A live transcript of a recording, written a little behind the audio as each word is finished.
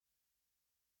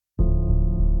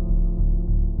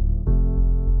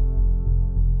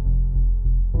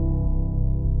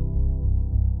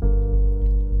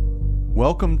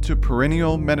Welcome to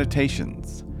Perennial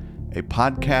Meditations, a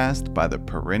podcast by the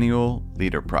Perennial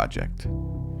Leader Project.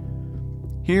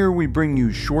 Here we bring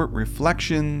you short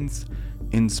reflections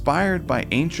inspired by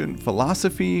ancient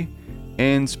philosophy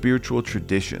and spiritual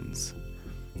traditions.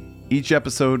 Each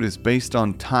episode is based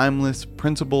on timeless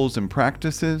principles and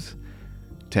practices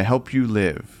to help you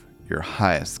live your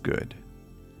highest good.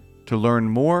 To learn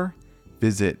more,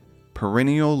 visit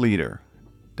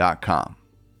perennialleader.com.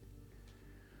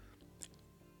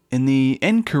 In the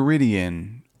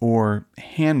Enchiridion, or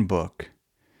Handbook,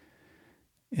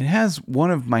 it has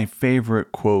one of my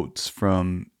favorite quotes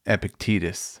from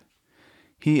Epictetus.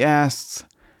 He asks,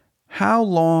 "How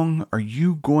long are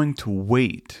you going to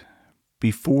wait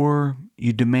before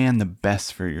you demand the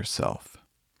best for yourself?"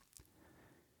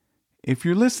 If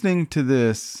you're listening to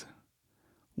this,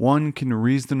 one can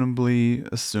reasonably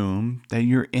assume that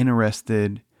you're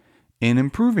interested in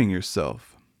improving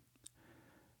yourself.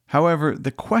 However,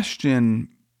 the question,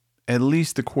 at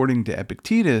least according to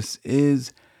Epictetus,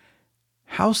 is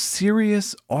how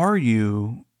serious are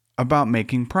you about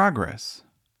making progress?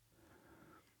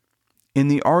 In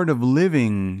The Art of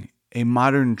Living, a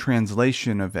modern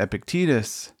translation of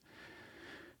Epictetus,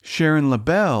 Sharon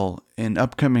LaBelle, an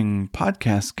upcoming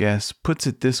podcast guest, puts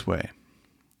it this way.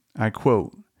 I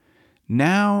quote,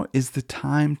 "Now is the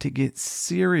time to get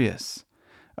serious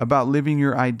about living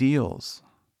your ideals.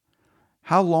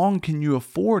 How long can you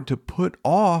afford to put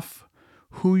off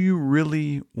who you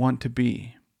really want to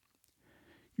be?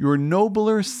 Your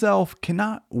nobler self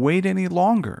cannot wait any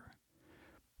longer.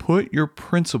 Put your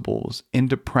principles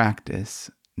into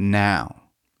practice now.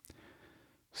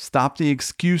 Stop the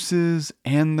excuses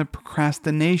and the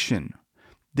procrastination.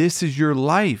 This is your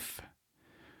life.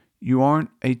 You aren't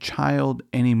a child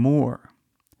anymore.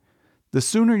 The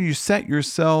sooner you set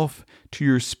yourself to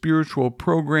your spiritual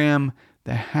program,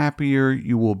 the happier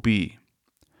you will be.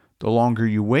 The longer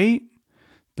you wait,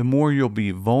 the more you'll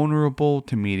be vulnerable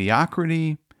to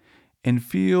mediocrity and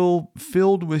feel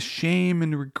filled with shame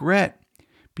and regret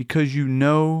because you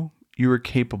know you are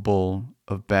capable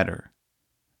of better."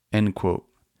 End quote.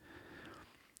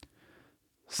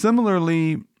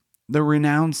 Similarly, the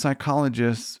renowned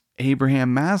psychologist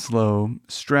Abraham Maslow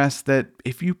stressed that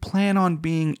if you plan on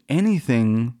being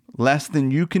anything less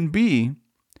than you can be,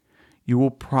 you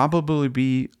will probably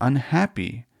be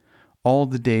unhappy all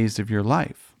the days of your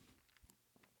life.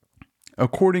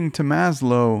 According to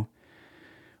Maslow,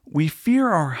 we fear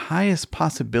our highest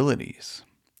possibilities.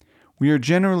 We are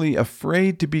generally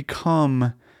afraid to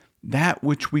become that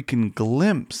which we can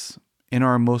glimpse in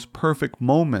our most perfect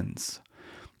moments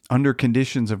under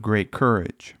conditions of great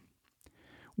courage.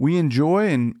 We enjoy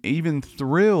and even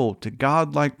thrill to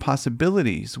godlike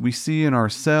possibilities we see in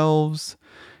ourselves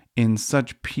in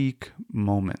such peak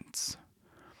moments.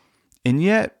 And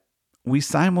yet, we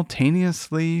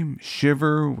simultaneously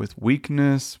shiver with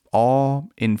weakness, awe,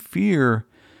 and fear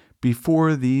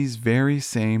before these very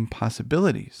same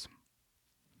possibilities.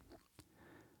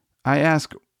 I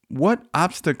ask, what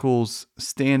obstacles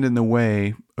stand in the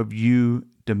way of you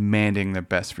demanding the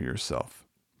best for yourself?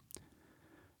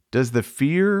 Does the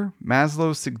fear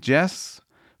Maslow suggests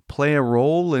play a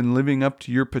role in living up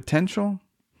to your potential?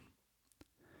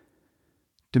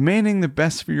 Demanding the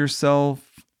best for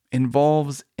yourself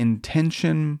involves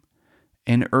intention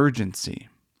and urgency.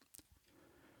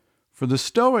 For the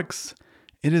Stoics,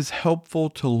 it is helpful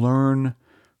to learn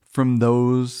from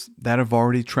those that have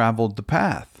already traveled the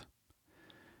path.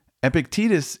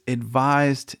 Epictetus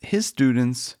advised his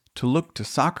students to look to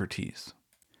Socrates.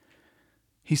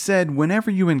 He said, "Whenever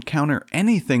you encounter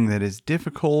anything that is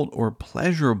difficult or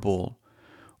pleasurable,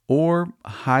 or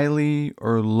highly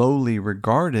or lowly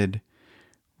regarded,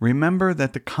 remember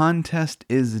that the contest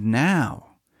is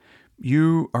now.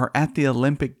 You are at the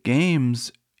Olympic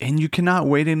Games and you cannot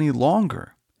wait any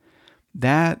longer."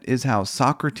 That is how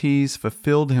Socrates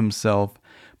fulfilled himself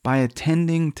by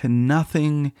attending to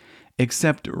nothing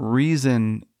except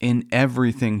reason in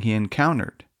everything he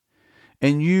encountered.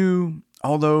 And you,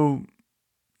 although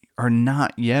are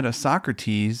not yet a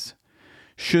Socrates,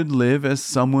 should live as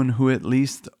someone who at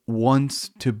least wants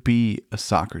to be a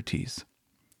Socrates.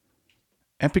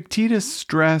 Epictetus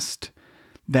stressed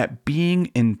that being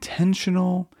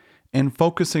intentional and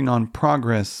focusing on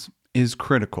progress is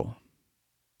critical.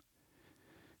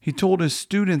 He told his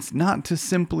students not to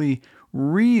simply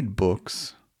read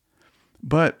books,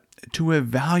 but to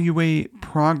evaluate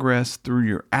progress through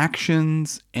your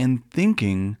actions and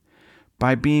thinking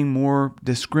by being more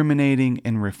discriminating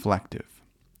and reflective.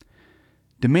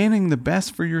 Demanding the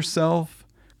best for yourself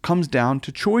comes down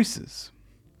to choices.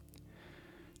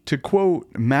 To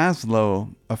quote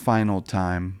Maslow a final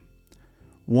time,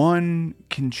 One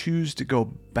can choose to go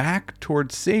back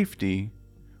towards safety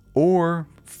or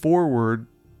forward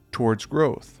towards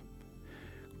growth.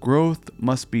 Growth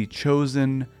must be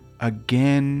chosen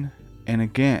again and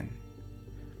again.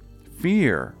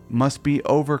 Fear must be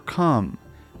overcome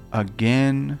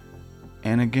again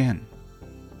and again.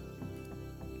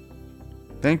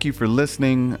 Thank you for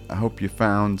listening. I hope you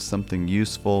found something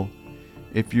useful.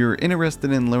 If you're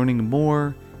interested in learning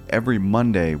more, every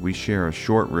Monday we share a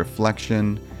short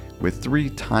reflection with 3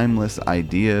 timeless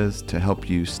ideas to help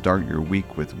you start your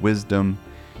week with wisdom.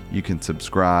 You can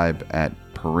subscribe at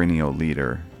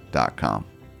perennialleader.com.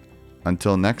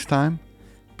 Until next time,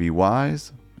 be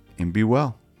wise and be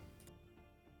well.